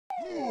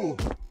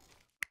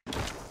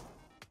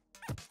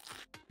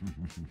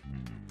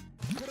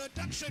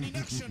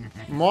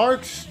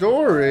Marc's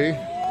story.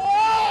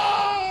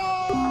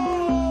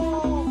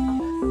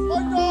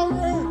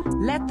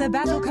 Let the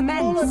battle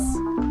commence.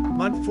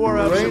 Month 4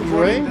 of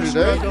supporting the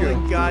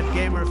struggling God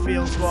Gamer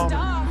Fields Wall.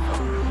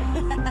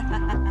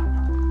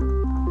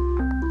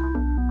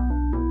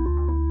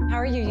 How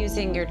are you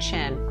using your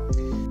chin?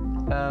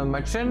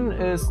 My chin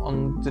is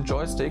on the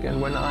joystick,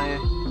 and when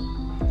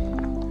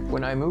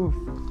I move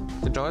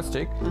the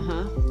joystick,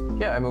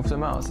 yeah, I move the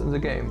mouse in the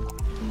game.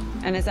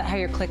 And is that how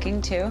you're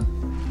clicking too?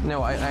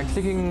 No, I'm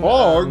clicking.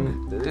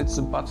 It's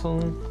a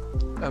button,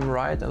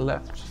 right and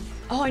left.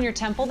 Oh, on your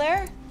temple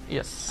there?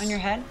 Yes. On your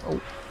head? Oh.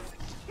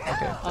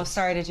 Okay. Oh,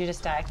 sorry. Did you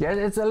just die? Yeah,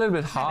 it's a little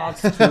bit hard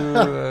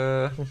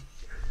to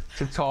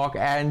talk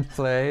and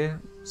play.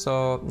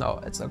 So no,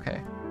 it's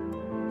okay.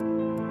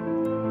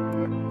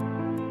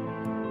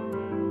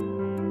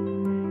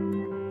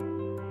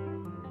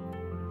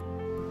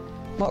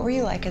 What were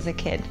you like as a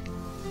kid?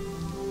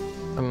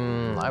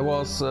 I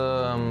was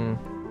a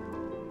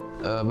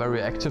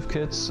very active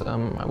kid.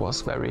 I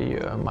was very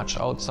much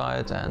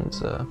outside and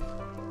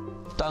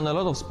done a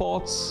lot of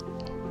sports.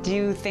 Do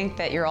you think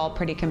that you're all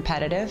pretty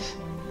competitive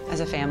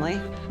as a family?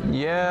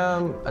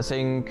 Yeah, I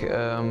think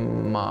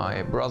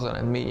my brother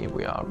and me,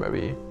 we are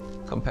very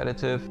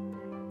competitive.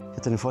 Ich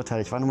hatte den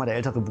Vorteil, ich war nochmal der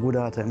ältere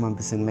Bruder, hatte immer ein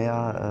bisschen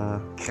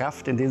mehr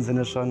Kraft in dem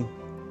Sinne schon.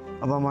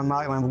 Aber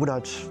mein Bruder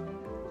hat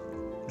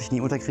sich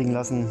nie unterkriegen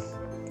lassen.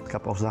 Es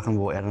gab auch Sachen,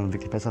 wo er dann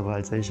wirklich besser war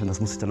als ich, und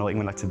das musste ich dann auch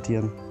irgendwann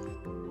akzeptieren.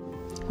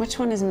 Which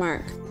one is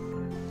Marc?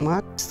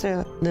 Marc's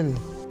der Lin.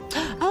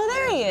 Oh,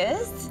 there he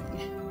is.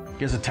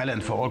 He has a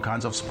talent for all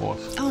kinds of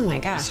sports. Oh my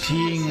gosh.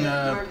 Skiing,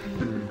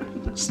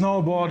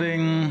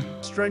 snowboarding.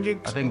 Stringing.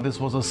 I think this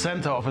was the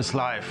center of his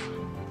life.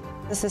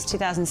 This is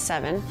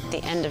 2007,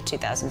 the end of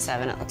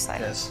 2007 it looks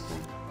like. Yes.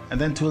 And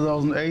then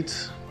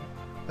 2008,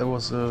 there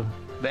was the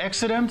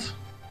accident.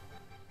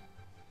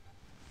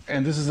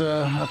 And this is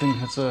I think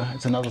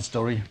it's another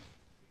story.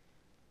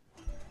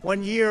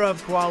 1 year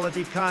of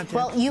quality content.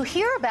 Well, you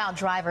hear about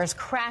drivers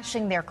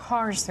crashing their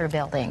cars through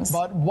buildings.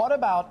 But what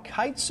about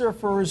kite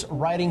surfers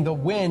riding the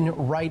wind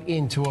right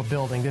into a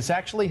building? This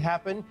actually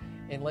happened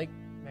in Lake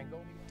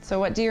Mangonia. So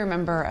what do you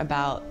remember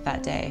about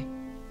that day?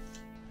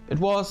 It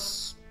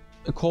was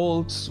a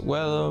cold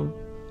weather,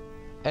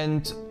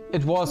 and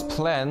it was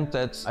planned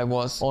that I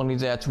was only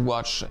there to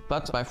watch.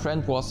 But my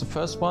friend was the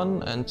first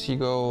one, and he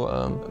go,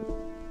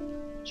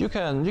 you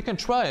can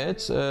try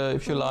it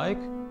if you like.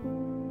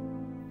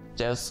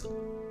 There's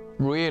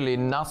really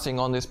nothing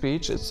on this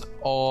beach, it's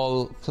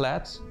all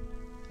flat,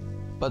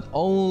 but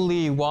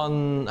only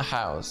one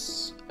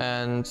house.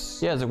 And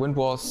yeah, the wind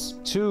was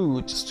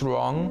too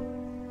strong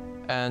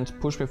and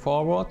pushed me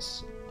forward.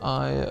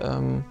 I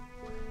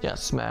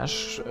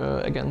smashed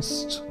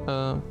against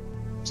the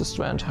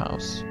strand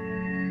house.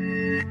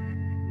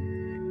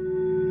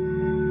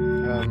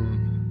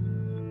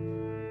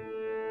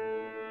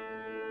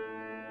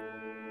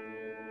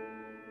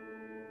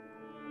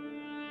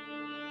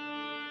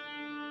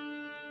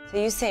 So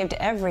you saved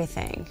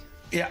everything.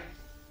 Yeah.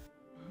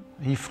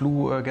 He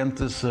flew against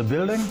this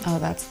building. Oh,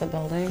 that's the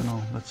building?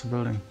 No, that's the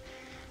building.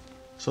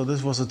 So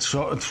this was a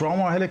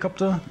trauma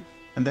helicopter.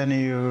 And then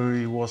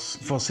he was,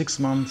 for 6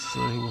 months,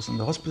 he was in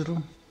the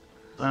hospital.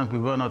 And we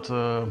were not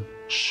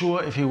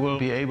sure if he will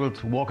be able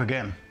to walk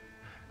again.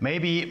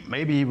 Maybe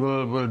he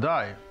will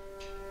die.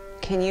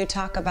 Can you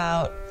talk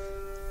about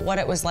what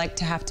it was like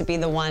to have to be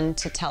the one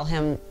to tell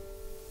him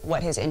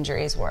what his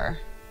injuries were?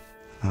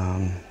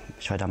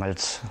 Ich war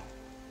damals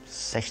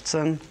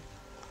 16.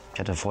 Ich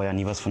hatte vorher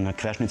nie was von einer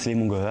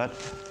Querschnittslähmung gehört.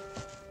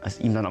 Es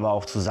ihm dann aber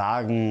auch zu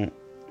sagen,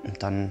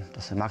 dann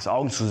das in Marcs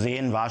Augen zu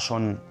sehen, war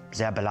schon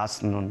sehr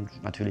belastend und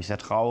natürlich sehr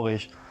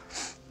traurig,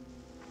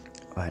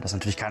 weil das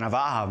natürlich keiner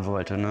wahrhaben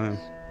wollte. Ne?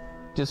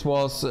 This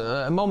was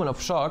a moment of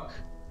shock,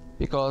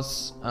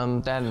 because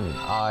then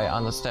I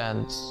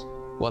understand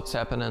what's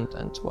happening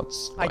and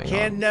what's going on. I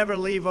can never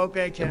leave,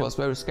 okay, Ken. It was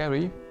very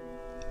scary,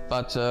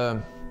 but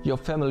your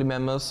family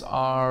members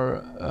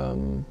are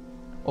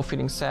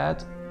feeling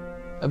sad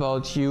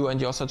about you and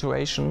your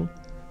situation,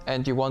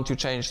 and you want to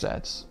change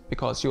that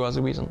because you are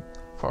the reason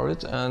for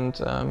it. And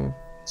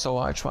so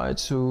I try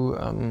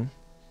to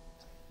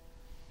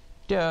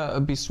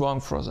be strong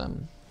for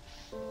them.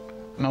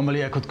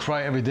 Normally I could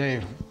cry every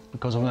day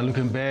because when I'm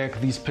looking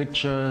back, these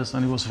pictures,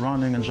 and he was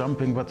running and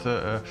jumping, but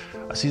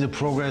I see the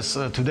progress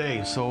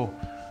today. So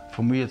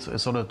for me it's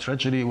sort of a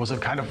tragedy. It was a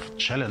kind of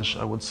challenge,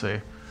 I would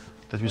say,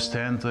 that we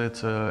stand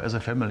it as a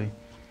family.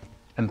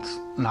 And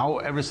now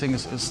everything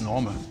is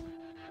normal.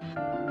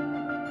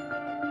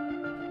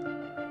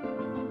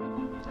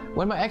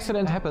 When my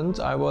accident happened,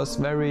 I was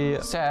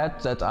very sad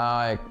that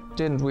I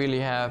didn't really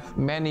have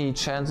many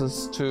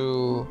chances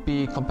to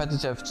be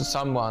competitive to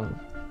someone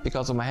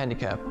because of my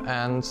handicap.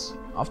 And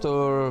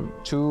after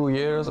 2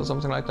 years or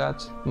something like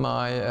that,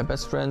 my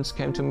best friend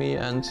came to me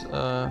and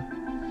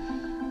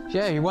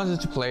he wanted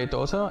to play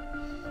Dota.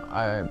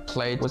 I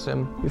played with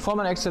him before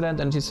my accident,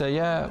 and he said,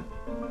 yeah,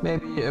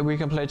 maybe we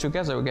can play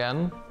together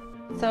again.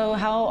 So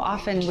how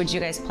often would you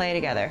guys play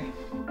together?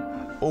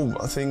 Oh,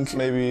 I think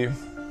maybe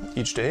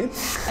each day.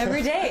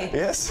 Every day?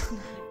 Yes.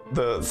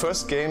 The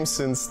first game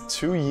since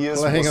 2 years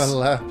Playing was on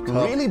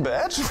laptop. really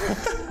bad.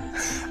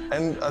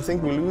 And I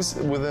think we lose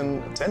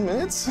within 10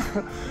 minutes.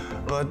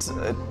 But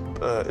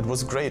it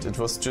was great. It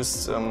was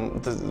just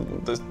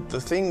the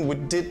thing we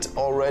did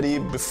already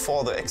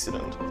before the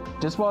accident.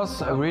 This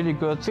was a really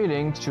good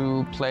feeling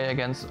to play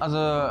against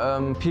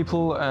other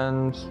people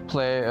and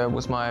play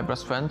with my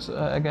best friend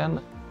again.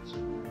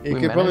 You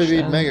We could probably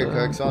beat managed Mega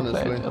and, Cucks,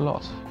 honestly. played a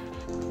lot.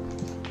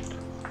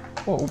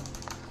 Whoa.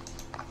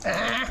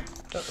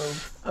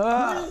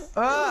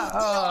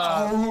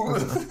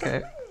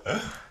 Okay,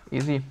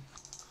 easy.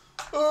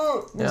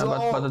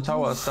 Yeah, but the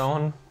tower's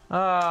down.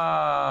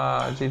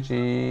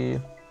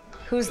 GG.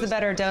 Who's the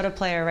better Dota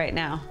player right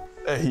now?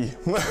 He.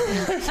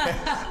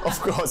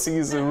 Of course, he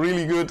is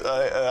really good.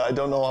 I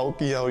don't know how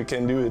he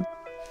can do it.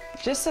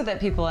 Just so that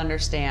people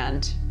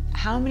understand,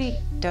 how many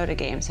Dota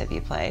games have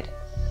you played?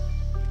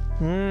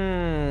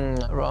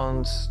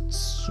 Around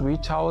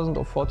 3,000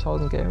 or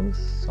 4,000 games,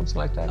 something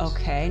like that.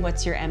 Okay,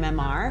 what's your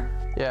MMR?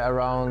 Yeah,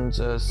 around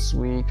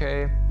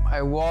 3K.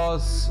 I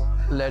was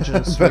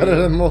Legend 3. Better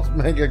than most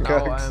Mega Now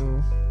Cucks.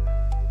 I'm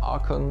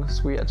Archon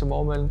 3 at the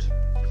moment,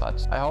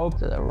 but I hope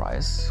that I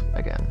rise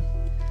again.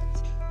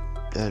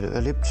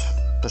 Er liebt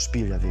das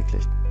Spiel ja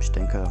wirklich. Ich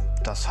denke,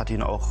 das hat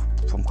ihn auch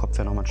vom Kopf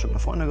her noch mal ein Stück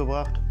nach vorne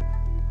gebracht.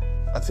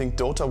 I think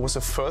Dota was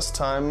the first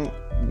time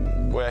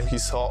where he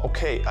saw,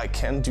 okay, I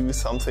can do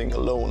something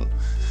alone.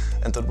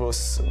 And that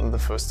was the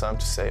first time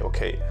to say,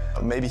 okay,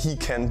 maybe he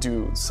can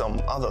do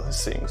some other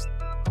things.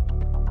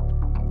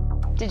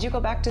 Did you go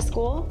back to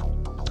school?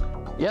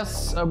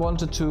 Yes, I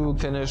wanted to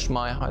finish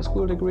my high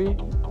school degree,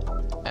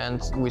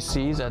 and we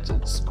see that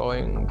it's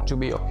going to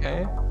be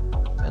okay.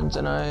 And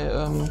then I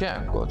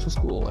go to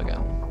school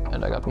again.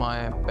 And I got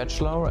my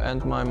bachelor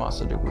and my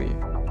master degree.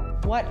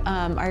 What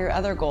are your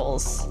other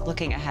goals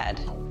looking ahead?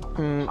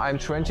 I'm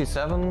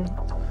 27.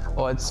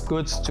 It's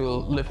good to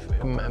live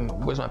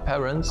with my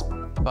parents,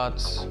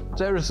 but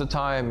there is a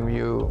time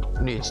you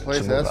need to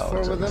move out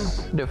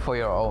and live for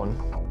your own.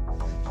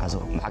 Also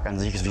Marc an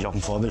sich ist wirklich auch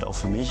ein Vorbild auch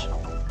für mich.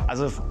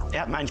 Also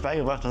er hat mir eigentlich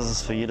beigebracht, dass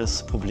es für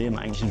jedes Problem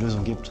eigentlich eine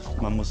Lösung gibt.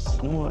 Man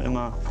muss nur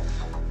immer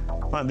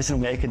mal ein bisschen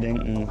um die Ecke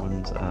denken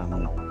und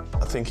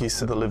I think he's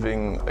the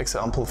living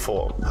example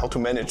for how to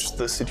manage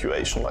the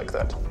situation like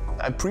that.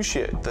 I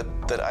appreciate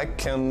that I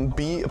can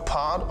be a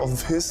part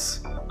of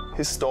his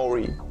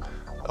story,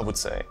 I would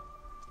say.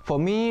 For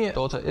me,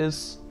 Dota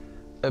is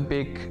a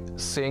big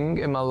thing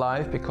in my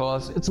life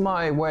because it's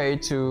my way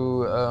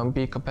to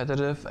be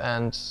competitive,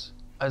 and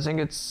I think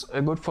it's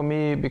good for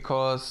me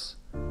because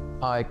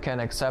I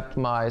can accept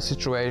my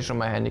situation,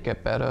 my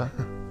handicap better,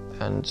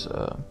 and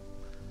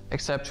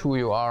accept who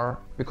you are.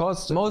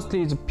 Because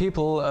mostly the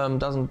people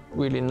doesn't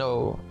really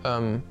know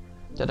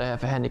that I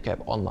have a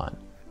handicap online.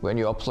 When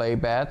you play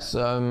bad,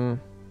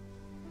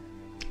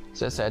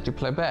 they said you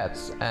play bad,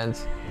 and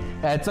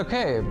it's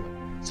okay.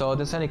 So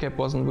this handicap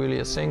wasn't really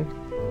a thing,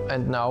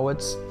 and now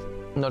it's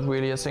not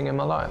really a thing in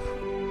my life.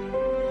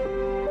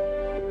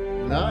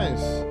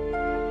 Nice.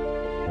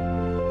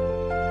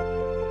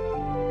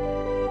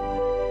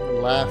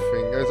 I'm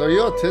laughing. Guys, are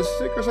you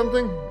autistic or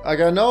something?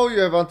 Like, I know you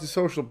have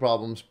antisocial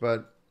problems,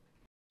 but...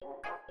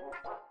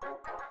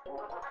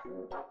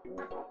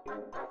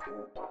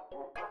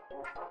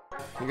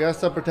 You gotta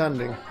stop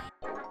pretending.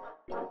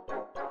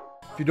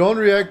 If you don't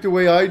react the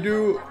way I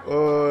do,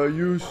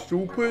 you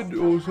stupid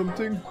or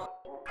something.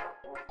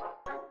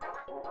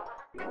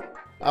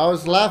 I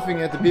was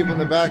laughing at the people in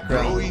the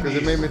background because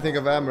it made me think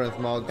of Amaranth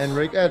mods. And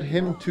Rick, add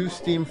him 2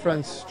 Steam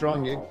friends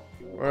strong.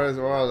 Where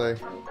are they?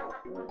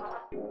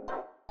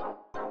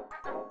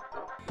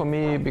 For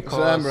me,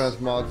 because Amaranth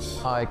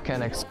mods. I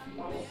can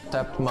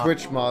accept my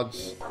Twitch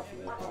mods.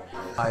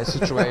 My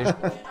situation.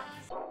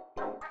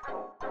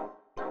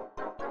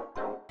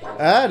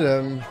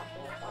 Adam.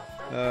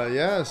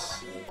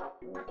 Yes.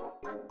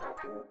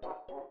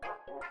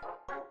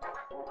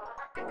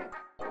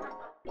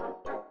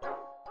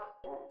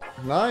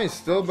 Nice.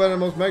 Still better than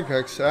most Mega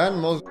Cucks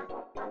and most